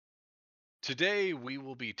Today we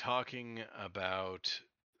will be talking about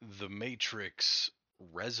The Matrix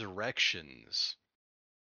Resurrections,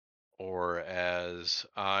 or as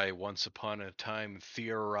I once upon a time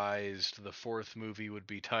theorized the fourth movie would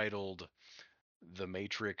be titled, The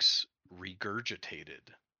Matrix Regurgitated.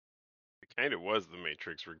 It kind of was the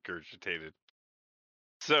Matrix regurgitated.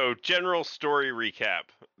 So, general story recap.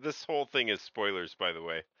 This whole thing is spoilers, by the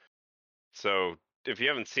way. So, if you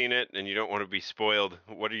haven't seen it and you don't want to be spoiled,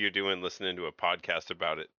 what are you doing listening to a podcast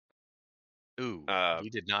about it? Ooh, Uh, we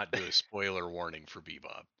did not do a spoiler warning for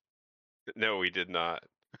Bebop. no, we did not.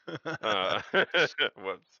 Uh,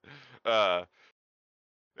 whoops. Uh,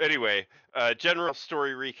 anyway, general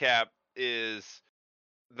story recap is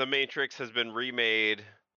The Matrix has been remade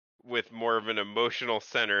with more of an emotional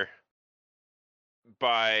center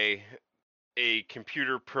by a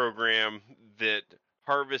computer program that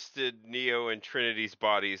harvested Neo and Trinity's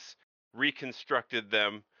bodies, reconstructed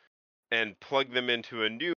them, and plugged them into a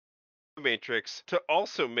new matrix to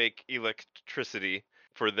also make electricity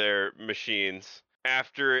for their machines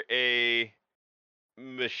after a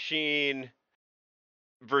machine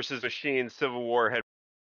versus machine civil war had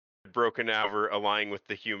broken out over aligning with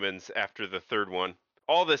the humans after the third one.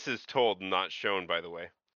 All this is told and not shown, by the way.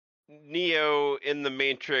 Neo in the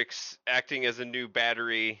Matrix, acting as a new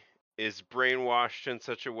battery, is brainwashed in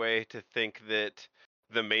such a way to think that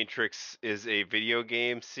the Matrix is a video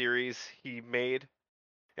game series he made.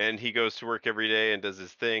 And he goes to work every day and does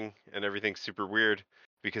his thing, and everything's super weird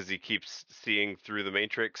because he keeps seeing through the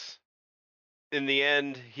Matrix. In the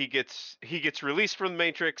end, he gets released from the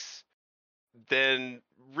Matrix, then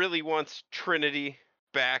really wants Trinity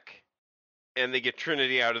back, and they get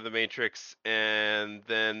Trinity out of the Matrix, and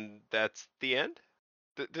then that's the end.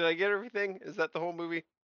 Did I get everything? Is that the whole movie?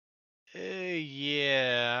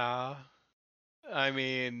 Yeah. I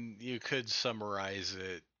mean, you could summarize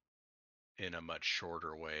it in a much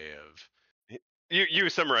shorter way of You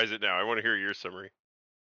summarize it now. I want to hear your summary.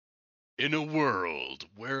 in a world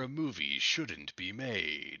where a movie shouldn't be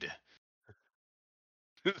made.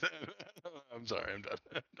 I'm sorry, I'm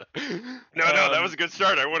done. No, that was a good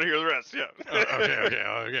start. I want to hear the rest. Yeah.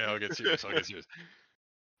 Okay, I'll get serious.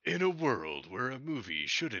 In a world where a movie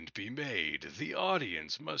shouldn't be made, the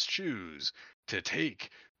audience must choose to take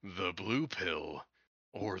the blue pill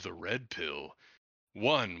or the red pill.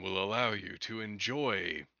 One will allow you to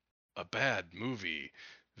enjoy a bad movie.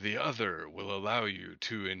 The other will allow you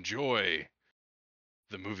to enjoy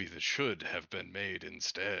the movie that should have been made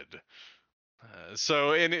instead.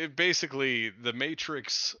 Basically, The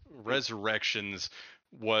Matrix Resurrections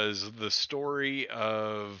was the story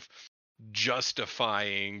of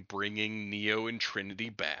justifying bringing Neo and Trinity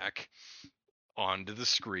back onto the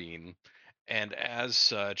screen, and as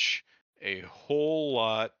such, a whole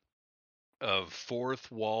lot of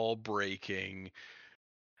fourth wall breaking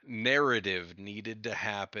narrative needed to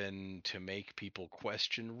happen to make people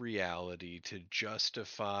question reality, to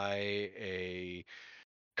justify a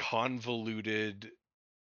convoluted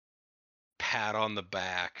pat on the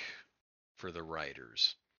back for the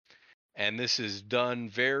writers. And this is done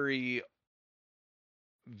very,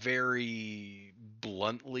 very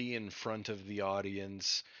bluntly in front of the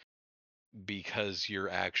audience because you're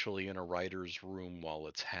actually in a writer's room while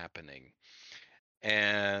it's happening.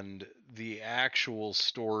 And the actual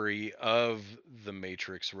story of the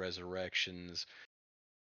Matrix Resurrections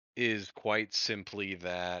is quite simply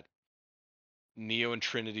that Neo and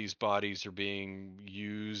Trinity's bodies are being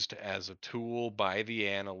used as a tool by the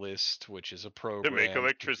analyst, which is a To make program to get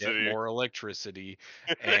electricity. more electricity.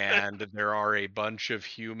 And there are a bunch of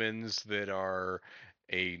humans that are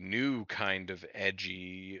a new kind of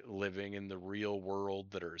edgy living in the real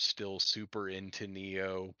world that are still super into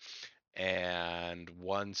Neo. And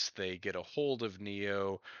once they get a hold of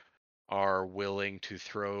Neo, are willing to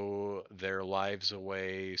throw their lives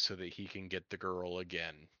away so that he can get the girl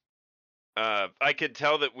again. I could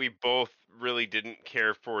tell that we both really didn't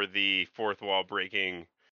care for the fourth wall breaking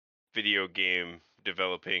video game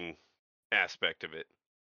developing aspect of it.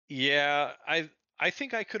 Yeah, I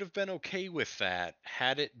think I could have been okay with that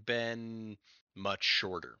had it been much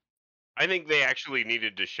shorter. I think they actually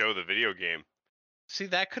needed to show the video game. See,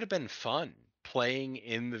 that could have been fun playing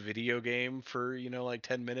in the video game for, like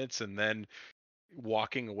 10 minutes and then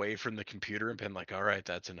walking away from the computer and being like, all right,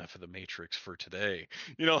 that's enough of the Matrix for today.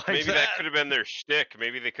 Like Maybe that that. could have been their shtick.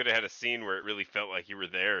 Maybe they could have had a scene where it really felt like you were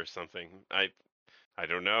there or something. I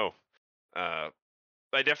don't know. Uh,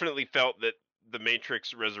 I definitely felt that the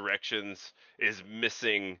Matrix Resurrections is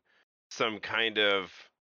missing some kind of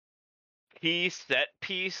key set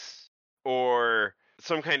piece or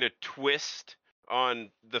some kind of twist on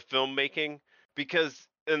the filmmaking, because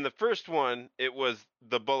in the first one, it was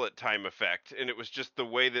the bullet time effect, and it was just the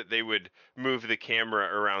way that they would move the camera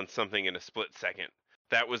around something in a split second.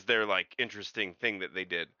 That was their like interesting thing that they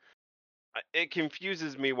did. It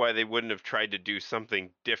confuses me why they wouldn't have tried to do something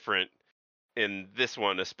different in this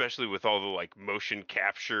one, especially with all the like motion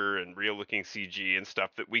capture and real looking CG and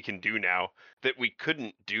stuff that we can do now that we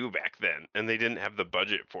couldn't do back then, and they didn't have the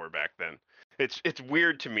budget for back then. It's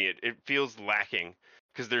weird to me. It feels lacking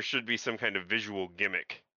because there should be some kind of visual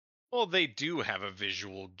gimmick. Well, they do have a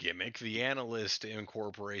visual gimmick. The analyst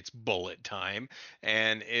incorporates bullet time,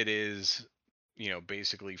 and it is,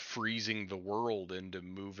 basically freezing the world into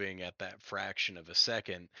moving at that fraction of a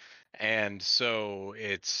second. And so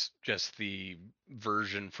it's just the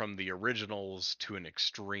version from the originals to an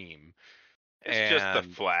extreme. It's just the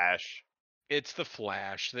And Flash. it's the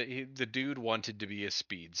Flash. The dude wanted to be a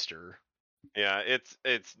speedster. Yeah, it's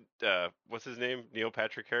what's his name? Neil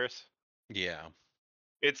Patrick Harris. Yeah.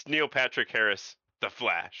 It's Neil Patrick Harris, the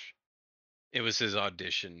Flash. It was his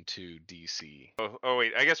audition to DC. Oh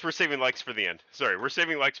wait, I guess we're saving likes for the end. Sorry, we're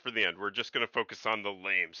saving likes for the end. We're just gonna focus on the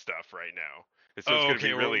lame stuff right now. So it's Oh, gonna okay.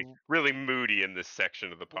 be really moody in this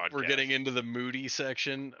section of the podcast. We're getting into the moody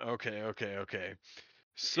section. Okay. Yeah.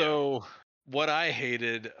 So, what I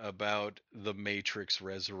hated about the Matrix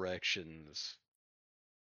Resurrections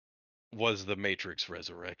was the Matrix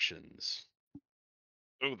Resurrections.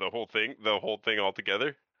 Oh, the whole thing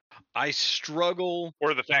altogether, I struggle.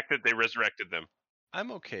 or the fact that they resurrected them.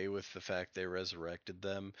 I'm okay with the fact they resurrected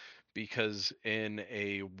them because in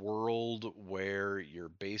a world where you're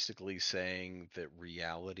basically saying that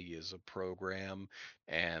reality is a program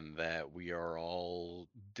and that we are all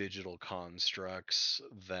digital constructs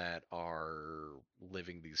that are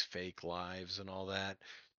living these fake lives and all that,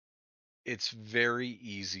 it's very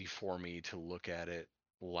easy for me to look at it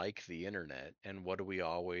like the internet. And what do we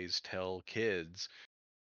always tell kids?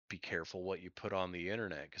 Be careful what you put on the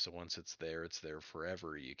internet because once it's there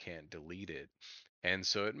forever. You can't delete it. And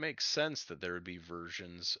so it makes sense that there would be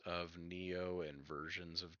versions of Neo and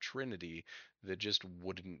versions of Trinity that just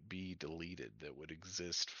wouldn't be deleted, that would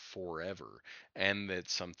exist forever. And that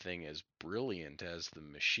something as brilliant as the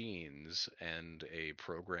machines and a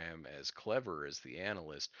program as clever as the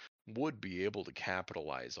analyst would be able to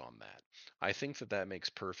capitalize on that. I think that that makes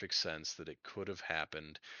perfect sense that it could have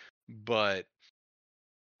happened, but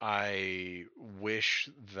I wish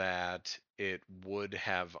that it would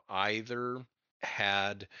have either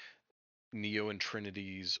had Neo and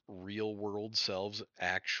Trinity's real world selves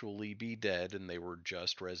actually be dead and they were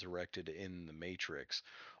just resurrected in the Matrix,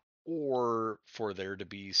 or for there to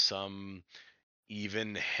be some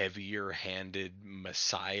even heavier handed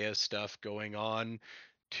Messiah stuff going on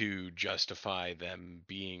to justify them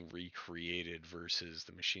being recreated versus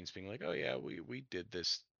the machines being like, oh yeah, we did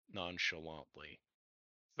this nonchalantly.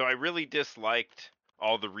 So I really disliked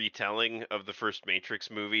all the retelling of the first Matrix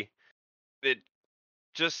movie. It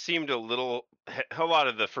just seemed a lot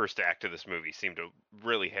of the first act of this movie seemed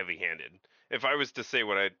really heavy-handed. If I was to say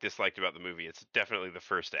what I disliked about the movie, it's definitely the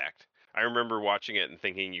first act. I remember watching it and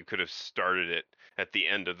thinking you could have started it at the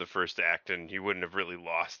end of the first act and you wouldn't have really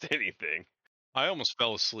lost anything. I almost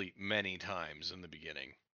fell asleep many times in the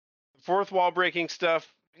beginning. Fourth wall breaking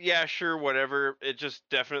stuff, yeah, sure, whatever. It just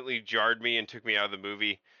definitely jarred me and took me out of the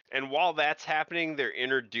movie. And while that's happening, they're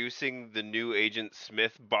introducing the new Agent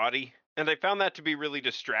Smith body, and I found that to be really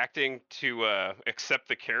distracting to accept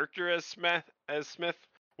the character as Smith,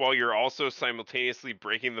 while you're also simultaneously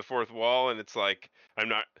breaking the fourth wall. And it's like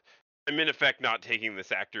I'm in effect not taking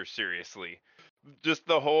this actor seriously. Just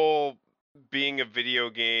the whole being a video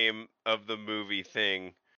game of the movie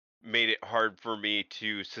thing made it hard for me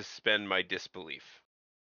to suspend my disbelief.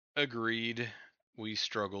 Agreed. We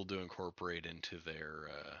struggled to incorporate into their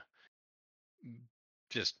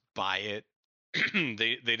just buy it.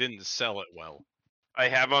 They didn't sell it well. I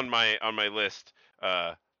have on my list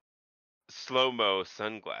slow-mo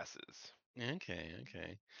sunglasses.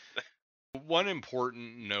 Okay. One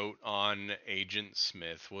important note on Agent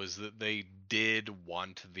Smith was that they did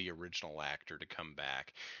want the original actor to come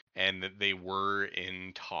back and that they were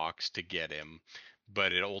in talks to get him,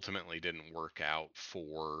 but it ultimately didn't work out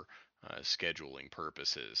for scheduling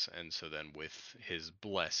purposes. And so then, with his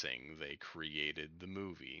blessing, they created the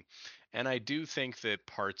movie. And I do think that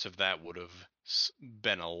parts of that would have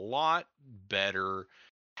been a lot better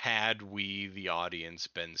had we, the audience,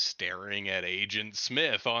 been staring at Agent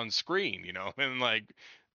Smith on screen, and like,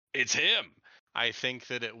 it's him. I think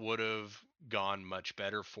that it would have gone much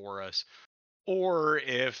better for us. Or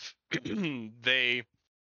if they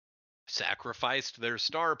sacrificed their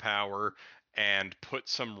star power and put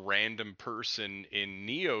some random person in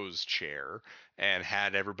Neo's chair and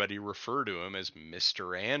had everybody refer to him as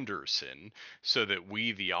Mr. Anderson so that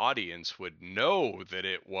we, the audience, would know that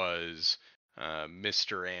it was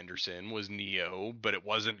Mr. Anderson was Neo, but it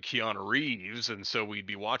wasn't Keanu Reeves. And so we'd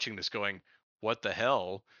be watching this going, what the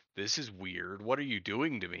hell? This is weird. What are you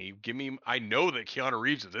doing to me? Give me, I know that Keanu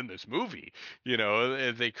Reeves is in this movie. You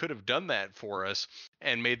know, they could have done that for us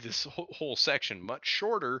and made this whole section much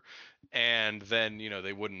shorter, and then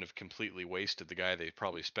they wouldn't have completely wasted the guy they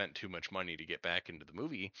probably spent too much money to get back into the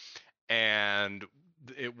movie, and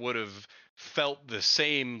it would have felt the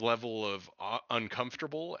same level of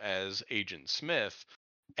uncomfortable as Agent Smith.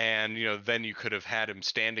 And then you could have had him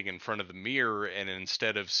standing in front of the mirror, and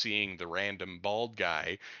instead of seeing the random bald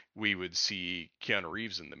guy, we would see Keanu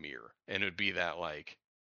Reeves in the mirror, and it would be that like,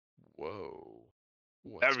 whoa,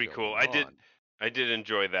 That what's would be cool. going on? I did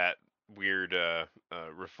enjoy that weird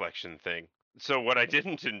reflection thing. So what I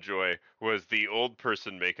didn't enjoy was the old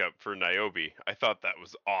person makeup for Niobe. I thought that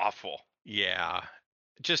was awful. Yeah,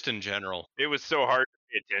 just in general. It was so hard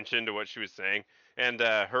to pay attention to what she was saying, and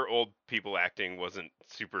her old people acting wasn't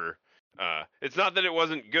super. It's not that it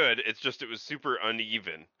wasn't good. It's just it was super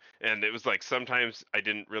uneven, and it was like sometimes I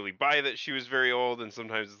didn't really buy that she was very old, and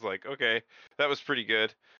sometimes it's like, okay, that was pretty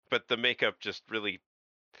good, but the makeup just really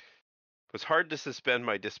was hard to suspend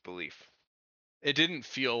my disbelief. It didn't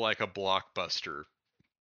feel like a blockbuster.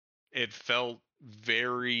 It felt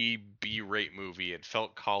very B-rate movie. It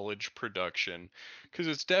felt college production, because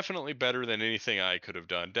it's definitely better than anything I could have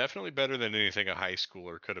done. Definitely better than anything a high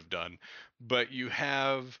schooler could have done. But you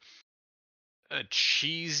have a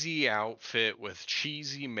cheesy outfit with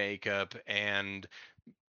cheesy makeup, and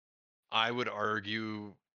I would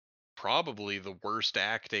argue probably the worst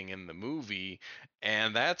acting in the movie.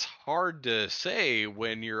 And that's hard to say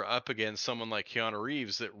when you're up against someone like Keanu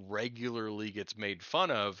Reeves that regularly gets made fun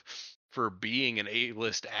of for being an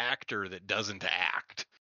A-list actor that doesn't act.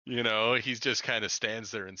 He's just kind of stands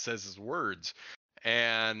there and says his words.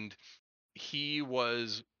 And he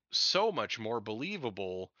was so much more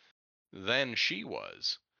believable than she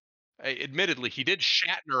was. Admittedly, he did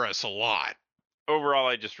Shatner us a lot. Overall,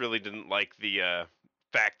 I just really didn't like the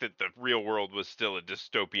fact that the real world was still a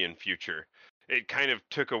dystopian future. It kind of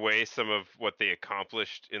took away some of what they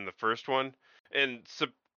accomplished in the first one, and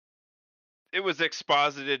it was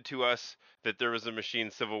exposited to us that there was a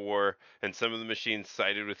machine civil war and some of the machines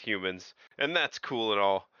sided with humans, and that's cool and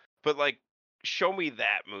all. But like, show me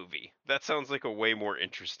that movie. That sounds like a way more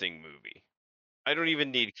interesting movie. I don't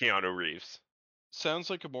even need Keanu Reeves. Sounds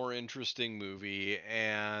like a more interesting movie,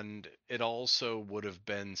 and it also would have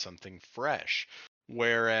been something fresh.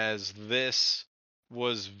 Whereas this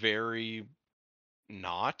was very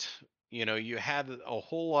not. You had a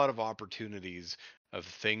whole lot of opportunities of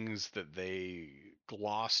things that they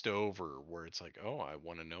glossed over where it's like, oh, I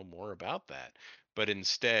want to know more about that. But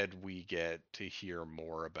instead, we get to hear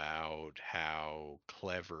more about how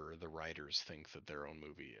clever the writers think that their own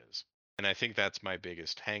movie is. And I think that's my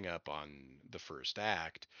biggest hang up on the first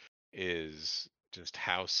act is just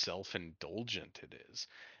how self-indulgent it is.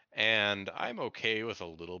 And I'm okay with a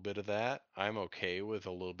little bit of that. I'm okay with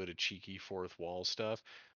a little bit of cheeky fourth wall stuff,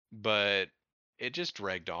 but it just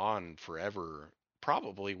dragged on forever.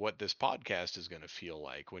 Probably what this podcast is going to feel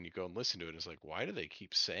like when you go and listen to it is like, why do they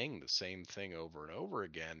keep saying the same thing over and over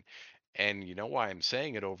again? And you know why I'm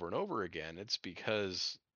saying it over and over again? It's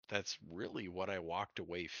because that's really what I walked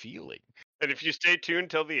away feeling. And if you stay tuned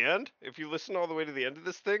till the end, if you listen all the way to the end of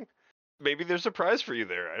this thing, maybe there's a prize for you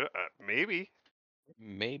there. Maybe.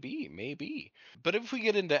 Maybe. But if we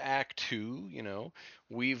get into Act Two,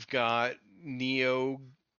 we've got Neo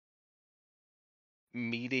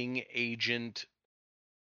meeting Agent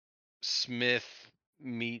Smith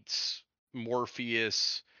meets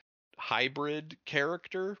Morpheus hybrid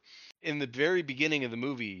character. In the very beginning of the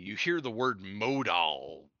movie, you hear the word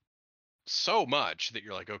modal so much that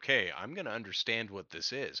you're like, okay, I'm going to understand what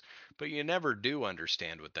this is. But you never do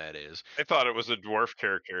understand what that is. I thought it was a dwarf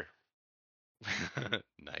character.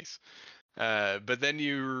 Nice. But then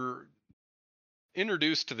you're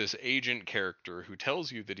introduced to this agent character who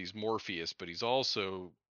tells you that he's Morpheus, but he's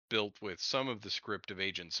also built with some of the script of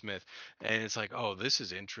Agent Smith, and it's like, oh, this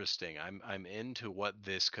is interesting. I'm into what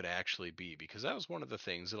this could actually be, because that was one of the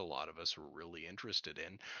things that a lot of us were really interested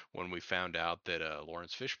in when we found out that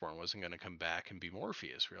Lawrence Fishburne wasn't going to come back and be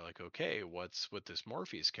Morpheus. We were like, okay, what's with this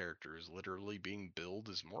Morpheus character is literally being billed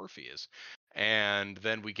as Morpheus, and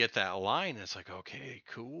then we get that line, and it's like, okay,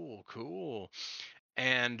 cool.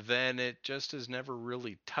 And then it just is never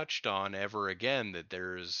really touched on ever again that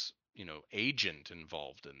there's agent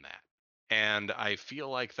involved in that. And I feel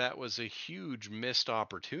like that was a huge missed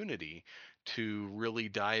opportunity to really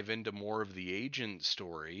dive into more of the agent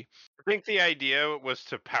story. I think the idea was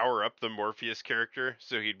to power up the Morpheus character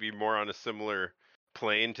so he'd be more on a similar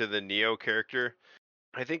plane to the Neo character.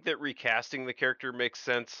 I think that recasting the character makes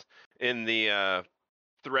sense in the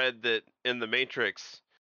thread that in the Matrix,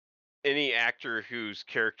 any actor whose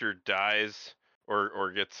character dies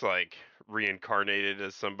or gets like reincarnated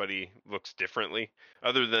as somebody looks differently,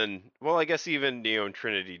 other than, well, I guess even Neo and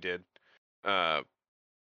Trinity did. Uh,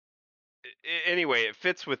 anyway, it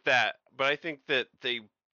fits with that, but I think that they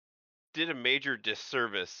did a major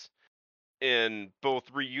disservice in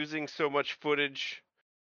both reusing so much footage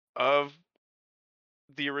of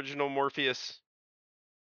the original Morpheus,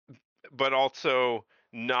 but also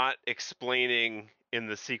not explaining in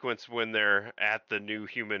the sequence when they're at the new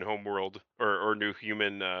human homeworld or new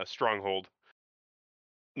human stronghold,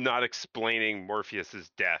 not explaining Morpheus's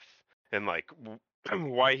death and like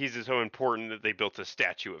why he's so important that they built a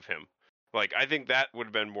statue of him. Like, I think that would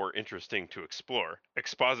have been more interesting to explore.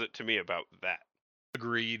 Exposit to me about that.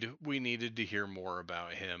 Agreed. We needed to hear more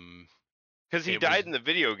about him. Because he It was died in the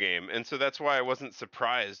video game, and so that's why I wasn't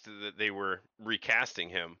surprised that they were recasting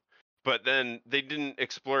him. But then they didn't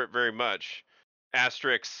explore it very much.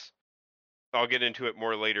 Asterix, I'll get into it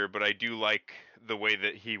more later, but I do like the way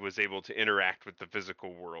that he was able to interact with the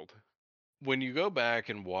physical world. when you go back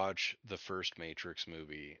and watch the first Matrix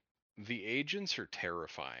movie, the agents are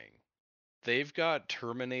terrifying. They've got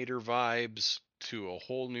Terminator vibes to a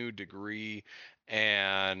whole new degree,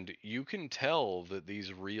 and you can tell that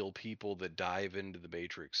these real people that dive into the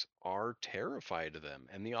Matrix are terrified of them,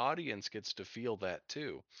 and the audience gets to feel that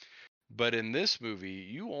too. But in this movie,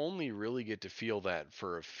 you only really get to feel that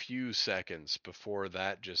for a few seconds before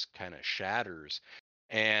that just kind of shatters.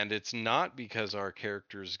 And it's not because our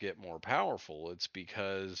characters get more powerful, it's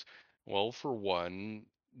because, well, for one,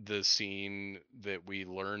 the scene that we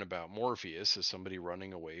learn about Morpheus is somebody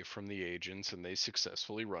running away from the agents, and they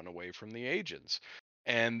successfully run away from the agents.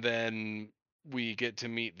 And then we get to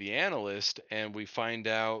meet the analyst, and we find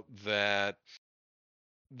out that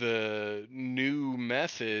the new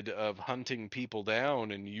method of hunting people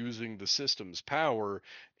down and using the system's power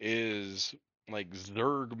is like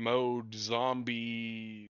Zerg mode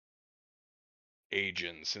zombie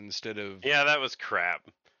agents Yeah, that was crap.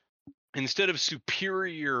 instead of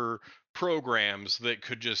superior programs that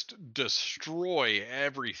could just destroy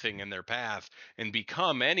everything in their path and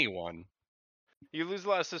become anyone. You lose a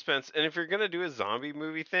lot of suspense, and if you're gonna do a zombie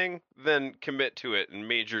movie thing, then commit to it and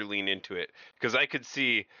major lean into it. Because I could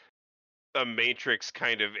see a Matrix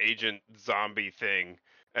kind of agent zombie thing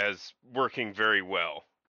as working very well,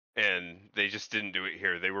 and they just didn't do it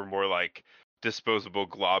here. They were more like disposable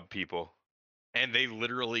glob people. And they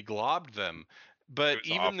literally globbed them. It But was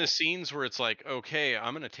even the awful. scenes where it's like, okay,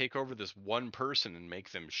 I'm going to take over this one person and make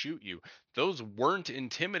them shoot you, those weren't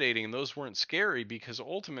intimidating and those weren't scary because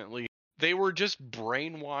ultimately they were just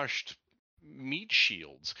brainwashed meat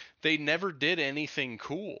shields. They never did anything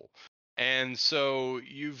cool. And so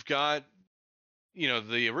you've got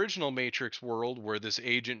the original Matrix world where this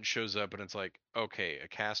agent shows up and it's like, okay, a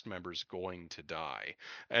cast member's going to die.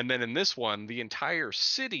 And then in this one, the entire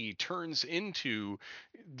city turns into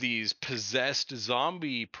these possessed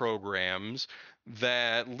zombie programs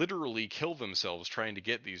that literally kill themselves trying to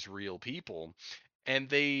get these real people. And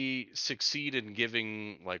they succeed in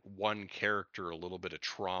giving like one character a little bit of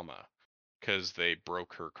trauma because they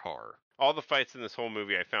broke her car. All the fights in this whole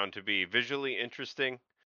movie I found to be visually interesting,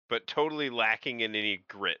 but totally lacking in any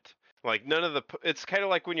grit. Like none of the it's kind of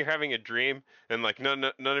like when you're having a dream and like none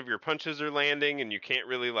of your punches are landing and you can't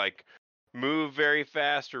really like move very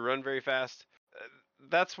fast or run very fast.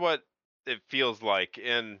 That's what it feels like,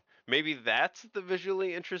 and maybe that's the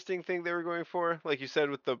visually interesting thing they were going for, like you said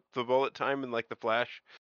with the bullet time and like the flash.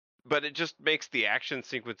 But it just makes the action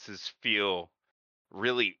sequences feel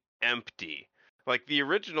really empty. Like the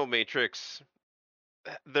original Matrix,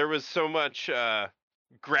 there was so much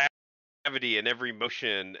gravity in every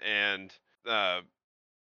motion, and uh,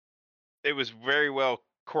 it was very well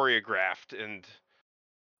choreographed, and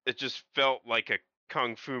it just felt like a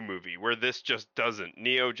kung fu movie. Where this just doesn't.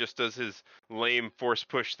 Neo just does his lame force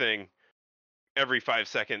push thing every 5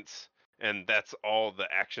 seconds, and that's all the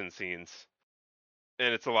action scenes.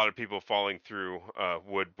 And it's a lot of people falling through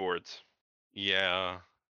wood boards. Yeah.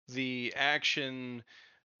 The action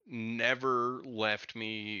never left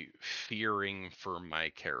me fearing for my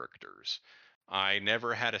characters. I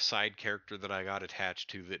never had a side character that I got attached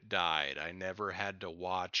to that died. I never had to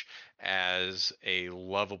watch as a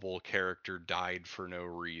lovable character died for no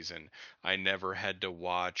reason. I never had to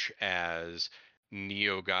watch as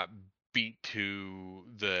Neo got beat to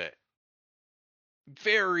the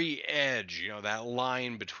very edge, that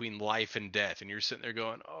line between life and death, and you're sitting there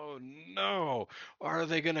going, "Oh no, are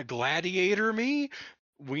they gonna gladiator me?"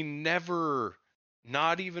 We never,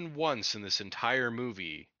 not even once in this entire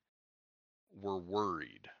movie, were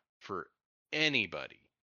worried for anybody.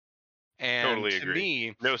 And Totally to agree.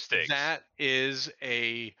 me, No stakes. that is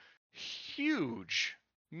a huge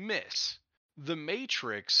miss. The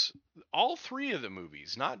Matrix, all three of the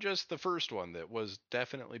movies, not just the first one that was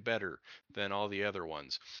definitely better than all the other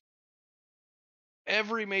ones.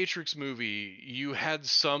 Every Matrix movie, you had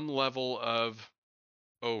some level of,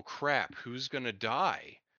 oh crap, who's going to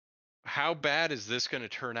die? How bad is this going to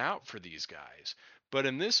turn out for these guys? But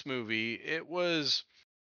in this movie, it was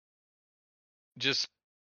just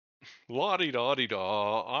la di da di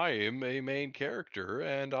da. I am a main character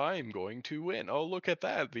and I'm going to win. Oh, look at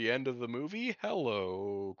that. The end of the movie.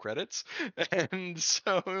 Hello, credits. And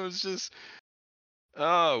so it was just,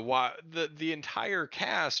 oh, why the entire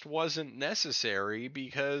cast wasn't necessary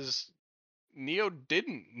because Neo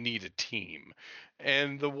didn't need a team.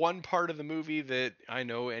 And the one part of the movie that I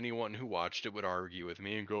know anyone who watched it would argue with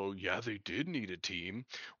me and go, yeah, they did need a team,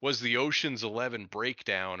 was the Ocean's 11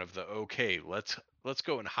 breakdown of the, okay, let's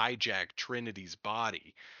go and hijack Trinity's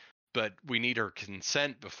body, but we need her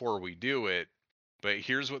consent before we do it. But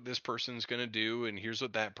here's what this person's going to do, and here's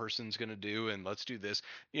what that person's going to do, and let's do this.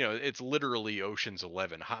 It's literally Ocean's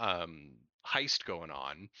 11 heist going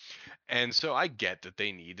on. And so I get that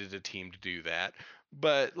they needed a team to do that.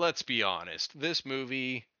 But let's be honest, this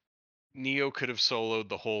movie, Neo could have soloed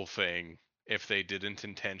the whole thing if they didn't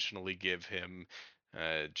intentionally give him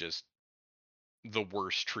just the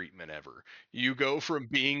worst treatment ever. You go from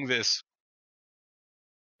becoming this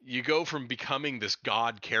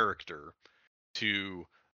god character to,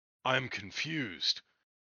 I'm confused.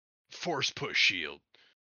 Force push shield.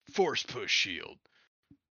 Force push shield.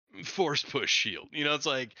 Force push shield. It's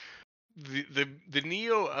like the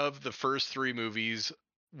Neo of the first three movies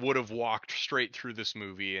would have walked straight through this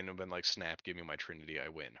movie and have been like, "Snap, give me my Trinity, I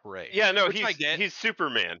win, hooray!" Yeah, no, Which I get, he's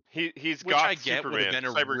Superman. He's which I goth get would have Superman, been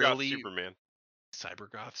a cyber goth really Superman.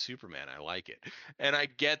 cybergoth Superman. I like it, and I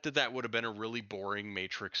get that would have been a really boring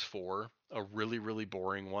Matrix 4, a really really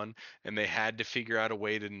boring one, and they had to figure out a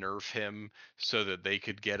way to nerf him so that they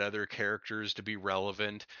could get other characters to be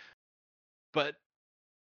relevant, but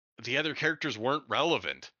the other characters weren't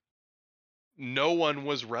relevant. No one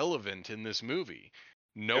was relevant in this movie.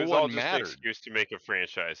 It No was all one just an mattered. excuse to make a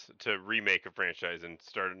franchise, to remake a franchise and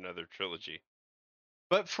start another trilogy.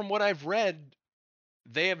 But from what I've read,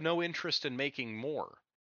 they have no interest in making more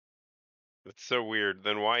That's so weird.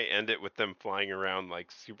 Then why end it with them flying around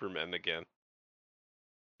like Supermen again?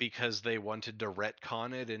 because they wanted to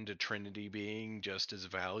retcon it into Trinity being just as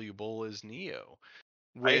valuable as Neo.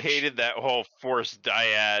 I Which, hated that whole Force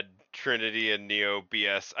dyad Trinity and Neo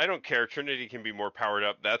BS. I don't care. Trinity can be more powered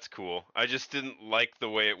up. That's cool. I just didn't like the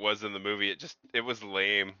way it was in the movie. It was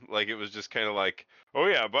lame. Like it was just kind of like, oh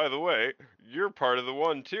yeah, by the way, you're part of the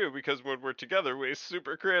one too because when we're together, we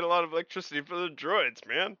super create a lot of electricity for the droids,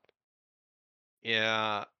 man.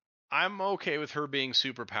 yeah, I'm okay with her being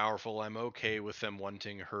super powerful. I'm okay with them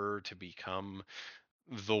wanting her to become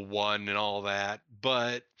the one and all that.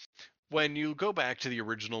 But when you go back to the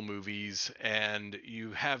original movies and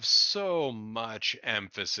you have so much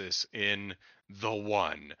emphasis in the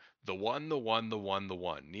one, the one, the one, the one, the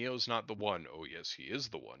one. Neo's not the one. Oh, yes, he is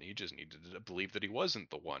the one. He just needed to believe that he wasn't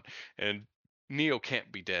the one. And Neo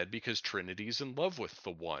can't be dead because Trinity's in love with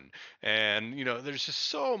the one. And, there's just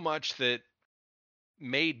so much that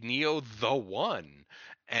made Neo the one.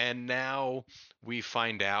 And now we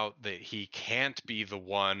find out that he can't be the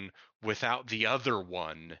one without the other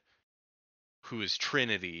one, who is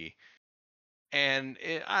Trinity. And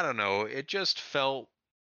I don't know, it just felt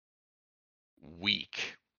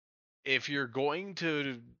weak. If you're going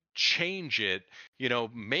to change it,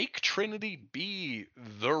 make Trinity be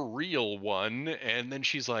the real one. And then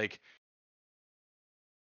she's like,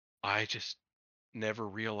 I just never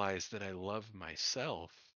realized that I love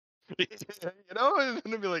myself. And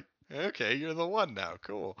then be like, okay, you're the one now,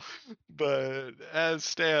 cool. But as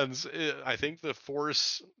stands, I think the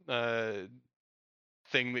Force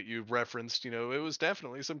thing that you referenced, it was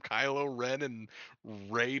definitely some Kylo Ren and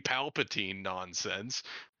Rey Palpatine nonsense,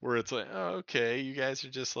 where it's like, oh, okay, you guys are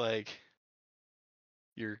just like,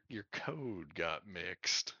 your code got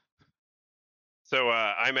mixed. So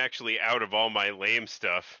I'm actually out of all my lame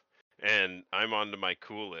stuff, and I'm on to my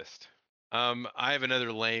cool list. I have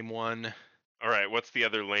another lame one. All right, what's the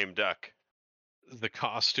other lame duck? The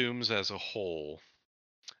costumes as a whole.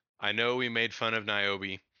 I know we made fun of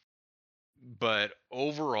Niobe. But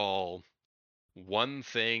overall, one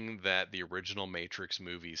thing that the original Matrix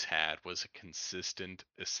movies had was a consistent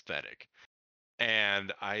aesthetic.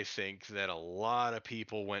 And I think that a lot of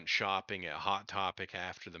people went shopping at Hot Topic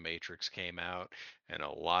after The Matrix came out, and a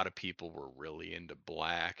lot of people were really into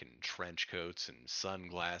black and trench coats and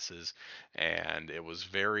sunglasses, and it was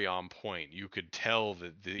very on point. You could tell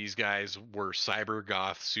that these guys were cyber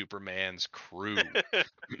goth Superman's crew.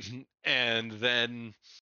 And then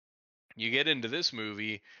you get into this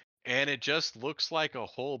movie, and it just looks like a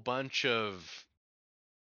whole bunch of,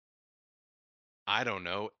 I don't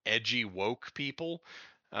know, edgy woke people,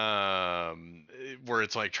 where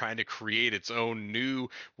it's like trying to create its own new,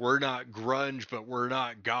 we're not grunge but we're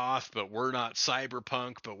not goth but we're not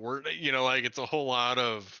cyberpunk but we're, like, it's a whole lot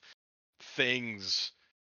of things,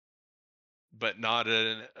 but not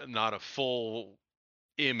a full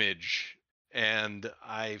image. And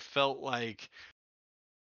I felt like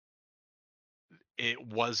it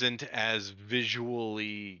wasn't as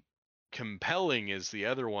visually compelling as the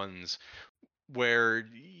other ones, where,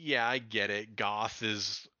 yeah, I get it, goth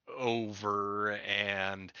is over,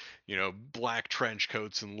 and black trench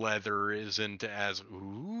coats and leather isn't as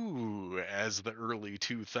ooh as the early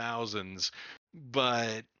 2000s,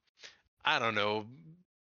 but I don't know,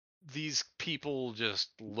 these people just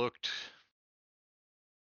looked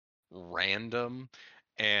random,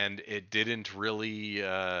 and it didn't really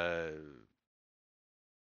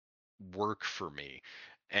work for me.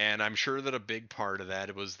 And I'm sure that a big part of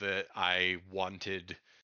that was that I wanted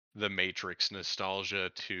the Matrix nostalgia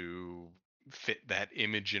to fit that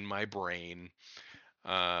image in my brain.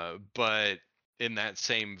 But in that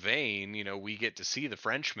same vein, we get to see the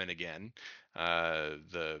Frenchman again.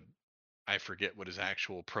 The I forget what his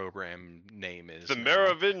actual program name is The now,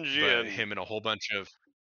 but Merovingian. him and a whole bunch of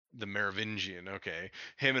the Merovingian, okay,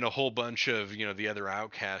 him and a whole bunch of the other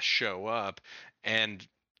outcasts show up, and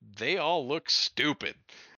they all look stupid.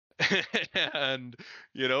 And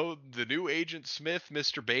the new Agent Smith,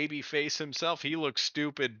 Mr. Babyface himself, he looks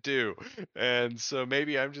stupid too. And so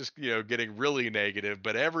maybe I'm just getting really negative,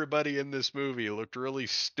 but everybody in this movie looked really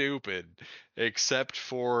stupid except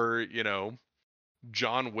for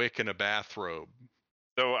John Wick in a bathrobe.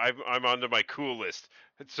 So I'm onto my cool list.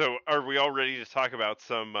 So are we all ready to talk about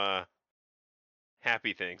some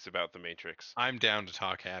happy things about the Matrix? I'm down to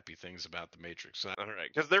talk happy things about the Matrix. All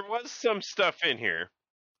right, because there was some stuff in here.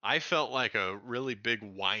 I felt like a really big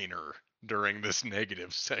whiner during this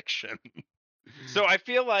negative section. So I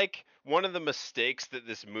feel like one of the mistakes that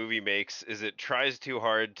this movie makes is it tries too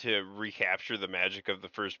hard to recapture the magic of the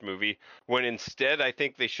first movie, when instead I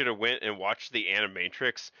think they should have went and watched the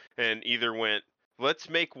Animatrix and either went, let's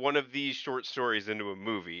make one of these short stories into a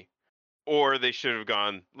movie, or they should have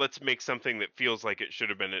gone, let's make something that feels like it should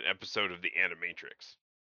have been an episode of the Animatrix.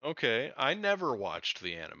 Okay, I never watched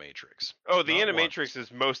the Animatrix. Oh, the Not Animatrix once.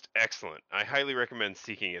 is most excellent. I highly recommend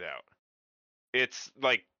seeking it out. It's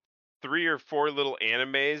like 3 or 4 little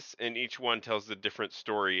animes, and each one tells a different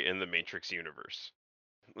story in the Matrix universe.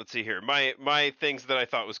 Let's see here. My things that I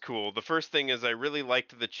thought was cool. The first thing is I really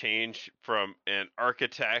liked the change from an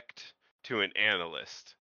architect to an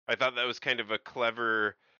analyst. I thought that was kind of a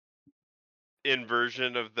clever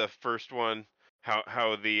inversion of the first one.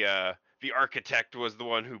 How the architect was the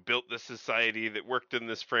one who built the society that worked in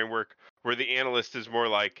this framework, where the analyst is more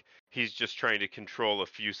like he's just trying to control a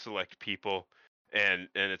few select people, and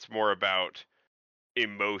it's more about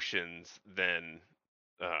emotions than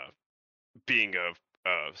being a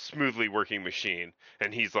smoothly working machine.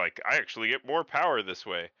 And he's like, I actually get more power this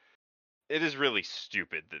way. It is really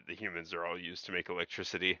stupid that the humans are all used to make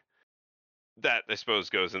electricity. That, I suppose,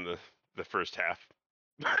 goes in the first half.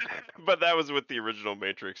 But that was with the original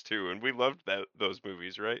Matrix too, and we loved those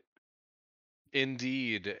movies, right?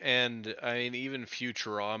 Indeed. And I mean, even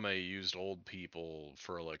Futurama used old people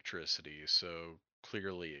for electricity, so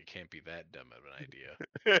clearly it can't be that dumb of an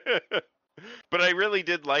idea. But I really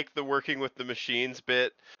did like the working with the machines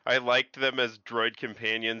bit. I liked them as droid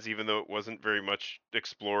companions, even though it wasn't very much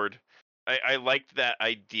explored. I liked that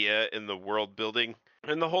idea in the world building.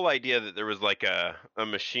 And the whole idea that there was like a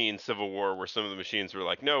machine civil war where some of the machines were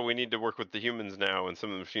like, no, we need to work with the humans now. And some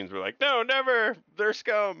of the machines were like, no, never. They're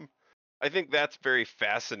scum. I think that's very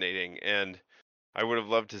fascinating. And I would have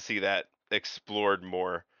loved to see that explored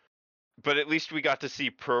more. But at least we got to see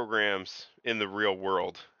programs in the real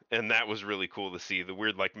world. And that was really cool to see, the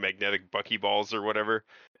weird like magnetic buckyballs or whatever.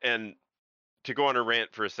 And to go on a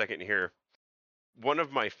rant for a second here, one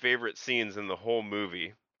of my favorite scenes in the whole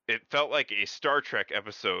movie, it felt like a Star Trek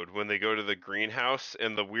episode when they go to the greenhouse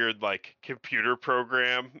and the weird like computer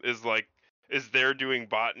program is there doing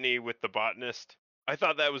botany with the botanist. I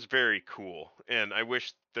thought that was very cool, and I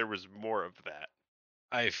wish there was more of that.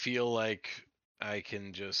 I feel like I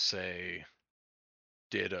can just say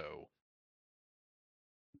ditto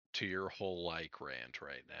to your whole like rant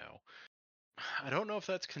right now. I don't know if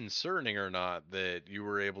that's concerning or not that you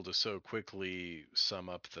were able to so quickly sum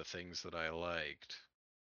up the things that I liked.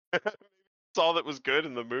 It's all that was good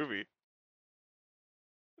in the movie.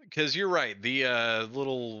 Because you're right, the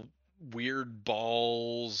little weird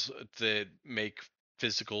balls that make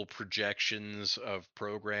physical projections of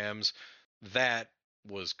programs, that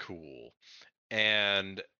was cool.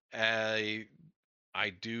 And I I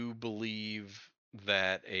do believe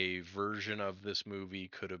that a version of this movie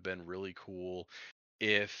could have been really cool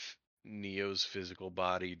if Neo's physical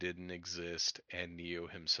body didn't exist and Neo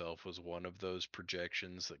himself was one of those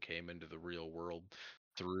projections that came into the real world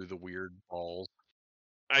through the weird balls.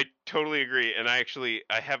 I totally agree, and I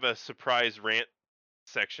have a surprise rant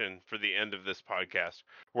section for the end of this podcast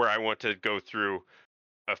where I want to go through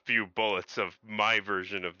a few bullets of my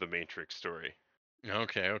version of the Matrix story.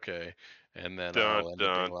 Okay, okay. And then Dun I'll end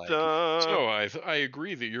up being dun like, dun. so I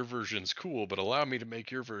agree that your version's cool, but allow me to make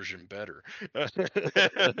your version better.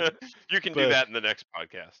 You can do But that in the next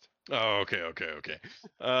podcast. oh, okay, okay,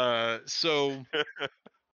 okay. So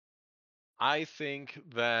I think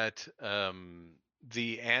that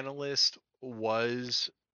the analyst was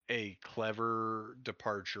a clever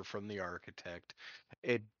departure from the architect.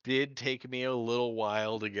 It did take me a little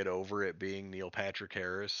while to get over it being Neil Patrick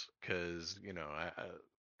Harris because, I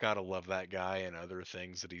gotta love that guy and other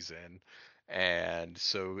things that he's in. And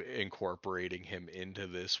so incorporating him into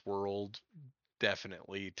this world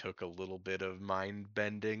definitely took a little bit of mind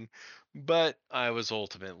bending, but I was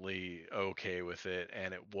ultimately okay with it,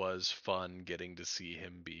 and it was fun getting to see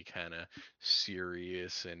him be kind of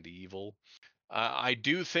serious and evil. I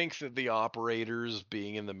do think that the operators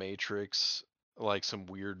being in the Matrix, like some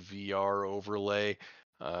weird VR overlay,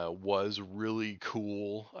 was really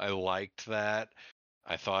cool. I liked that.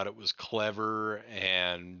 I thought it was clever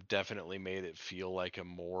and definitely made it feel like a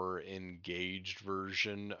more engaged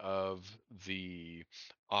version of the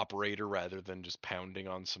operator rather than just pounding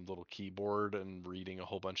on some little keyboard and reading a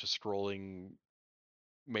whole bunch of scrolling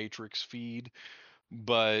Matrix feed.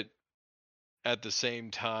 But at the same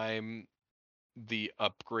time, the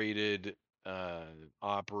upgraded uh,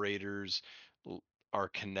 operators l- are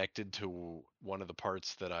connected to one of the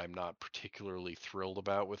parts that I'm not particularly thrilled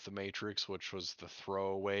about with the Matrix, which was the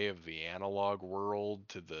throwaway of the analog world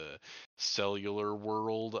to the cellular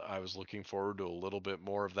world. I was looking forward to a little bit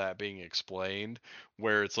more of that being explained,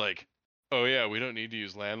 where it's like, oh yeah, we don't need to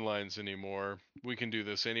use landlines anymore. We can do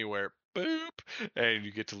this anywhere. Boop, and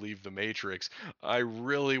you get to leave the Matrix. I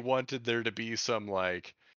really wanted there to be some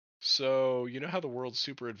like, so, you know how the world's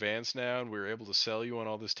super advanced now and we're able to sell you on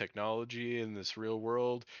all this technology in this real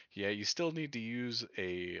world? Yeah, you still need to use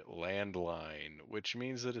a landline, which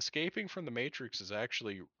means that escaping from the Matrix is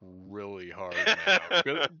actually really hard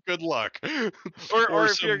now. Good luck. Or Or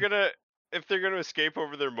some if they're gonna escape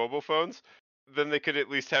over their mobile phones, then they could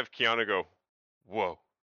at least have Keanu go, "Whoa."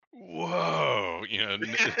 whoa,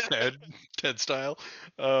 Ted style.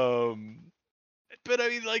 Um but I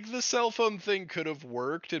mean, like the cell phone thing could have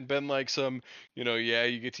worked and been like some, yeah,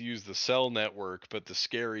 you get to use the cell network, but the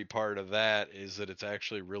scary part of that is that it's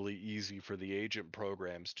actually really easy for the agent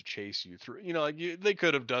programs to chase you through. They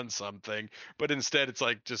could have done something, but instead it's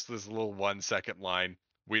like just this little 1 second line.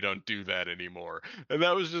 We don't do that anymore. And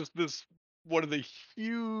that was just this one of the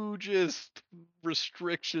hugest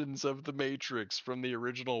restrictions of the Matrix from the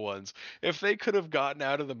original ones. If they could have gotten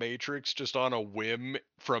out of the Matrix just on a whim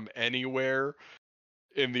from anywhere,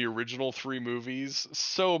 in the original three movies,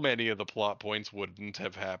 so many of the plot points wouldn't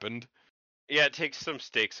have happened. Yeah, it takes some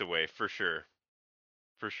stakes away for sure.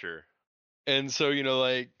 For sure. And so,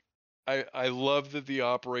 like, I love that the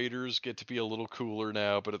operators get to be a little cooler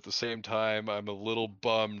now, but at the same time, I'm a little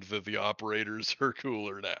bummed that the operators are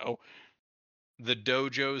cooler now. The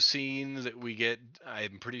dojo scene that we get,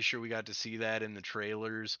 I'm pretty sure we got to see that in the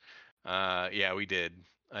trailers. Yeah, we did.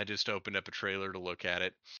 I just opened up a trailer to look at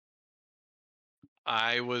it.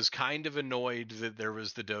 I was kind of annoyed that there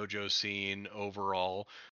was the dojo scene overall,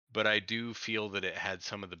 but I do feel that it had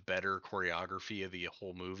some of the better choreography of the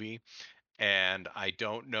whole movie. And I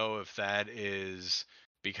don't know if that is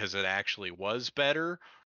because it actually was better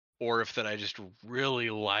or if that I just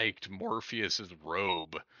really liked Morpheus's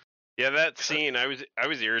robe. Yeah, that scene I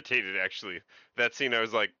was irritated actually. That scene I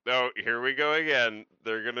was like, "Oh, here we go again.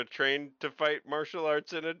 They're going to train to fight martial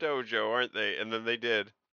arts in a dojo, aren't they?" And then they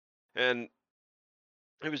did. And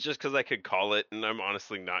it was just cuz I could call it, and I'm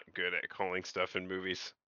honestly not good at calling stuff in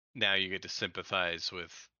movies. Now you get to sympathize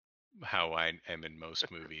with how I am in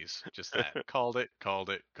most movies. Just that. Called it, called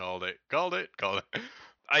it, called it, called it, called it.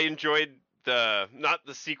 I enjoyed not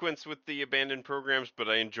the sequence with the abandoned programs, but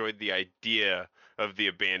I enjoyed the idea of the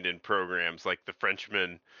abandoned programs, like the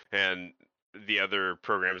Frenchman and the other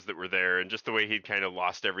programs that were there, and just the way he'd kind of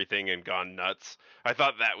lost everything and gone nuts. I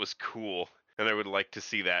thought that was cool, and I would like to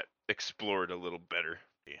see that explored a little better.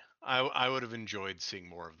 I would have enjoyed seeing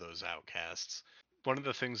more of those outcasts. One of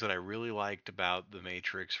the things that I really liked about The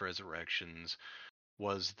Matrix Resurrections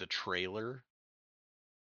was the trailer.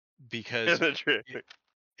 Because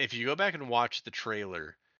if you go back and watch the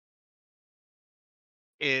trailer,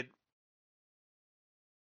 it's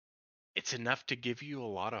enough to give you a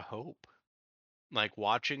lot of hope. Like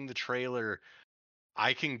watching the trailer,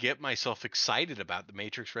 I can get myself excited about The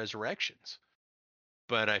Matrix Resurrections.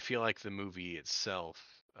 But I feel like the movie itself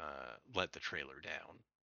let the trailer down.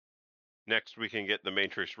 Next, we can get The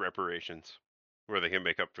Matrix Reparations, where they can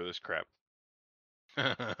make up for this crap.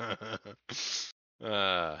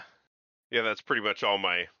 Yeah, that's pretty much all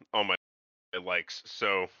my likes.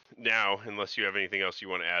 So now, unless you have anything else you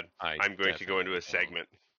want to add, I'm going to go into a segment.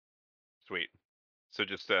 Sweet. So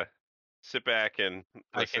just sit back and listen.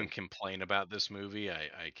 I can complain about this movie.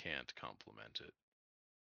 I can't compliment it.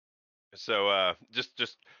 So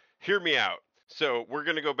just hear me out. So we're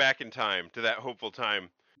gonna go back in time to that hopeful time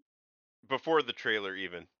before the trailer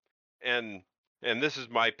even, and this is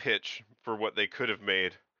my pitch for what they could have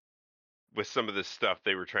made with some of this stuff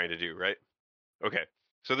they were trying to do, right? Okay,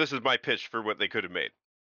 so this is my pitch for what they could have made.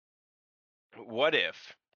 What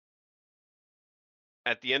if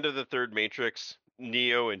at the end of the third Matrix,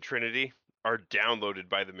 Neo and Trinity are downloaded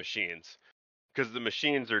by the machines, because the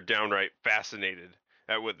machines are downright fascinated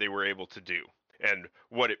at what they were able to do and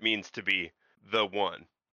what it means to be the one.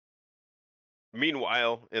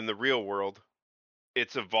 Meanwhile, in the real world,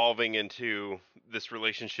 it's evolving into this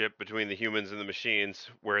relationship between the humans and the machines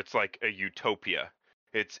where it's like a utopia.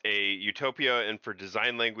 It's a utopia, and for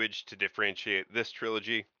design language to differentiate this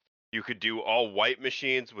trilogy, you could do all white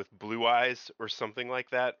machines with blue eyes or something like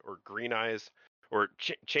that, or green eyes, or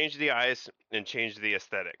change the eyes and change the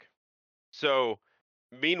aesthetic. So,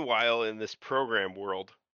 meanwhile, in this program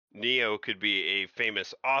world, Neo could be a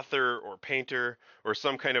famous author or painter or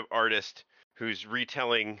some kind of artist who's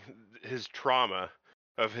retelling his trauma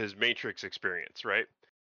of his Matrix experience, right?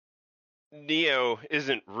 Neo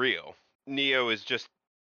isn't real. Neo is just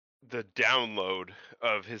the download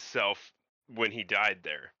of his self when he died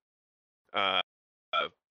there.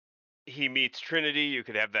 He meets Trinity. You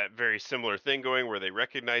could have that very similar thing going where they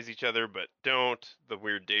recognize each other but don't. The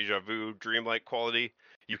weird deja vu, dreamlike quality.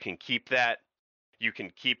 You can keep that. You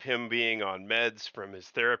can keep him being on meds from his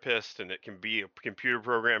therapist, and it can be a computer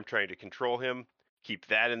program trying to control him. Keep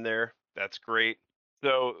that in there. That's great.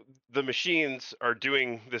 So the machines are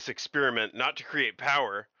doing this experiment not to create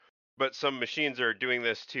power, but some machines are doing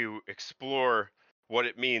this to explore what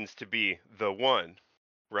it means to be the one,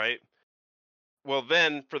 right? Well,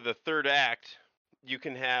 then for the third act, you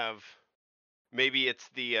can have maybe it's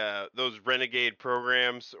the those renegade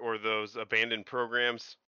programs or those abandoned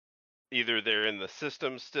programs. Either they're in the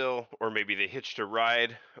system still, or maybe they hitched a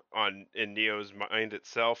ride in Neo's mind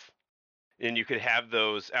itself. And you could have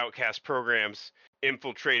those outcast programs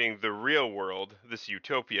infiltrating the real world, this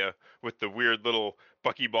utopia, with the weird little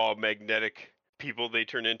buckyball magnetic people they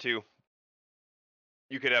turn into.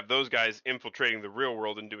 You could have those guys infiltrating the real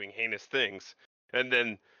world and doing heinous things, and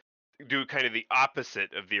then do kind of the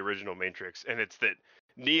opposite of the original Matrix. And it's that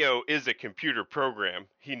Neo is a computer program.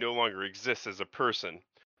 He no longer exists as a person,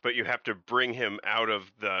 but you have to bring him out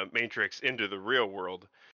of the Matrix into the real world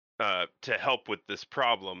to help with this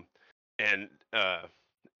problem. And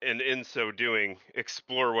in so doing,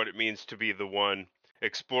 explore what it means to be the one,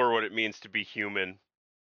 explore what it means to be human.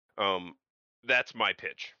 That's my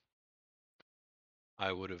pitch.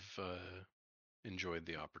 I would have enjoyed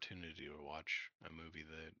the opportunity to watch a movie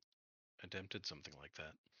that attempted something like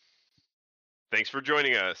that. Thanks for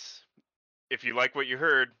joining us. If you like what you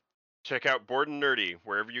heard, check out Bored and Nerdy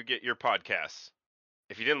wherever you get your podcasts.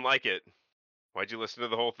 If you didn't like it, why'd you listen to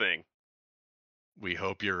the whole thing? We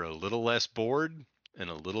hope you're a little less bored and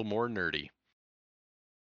a little more nerdy.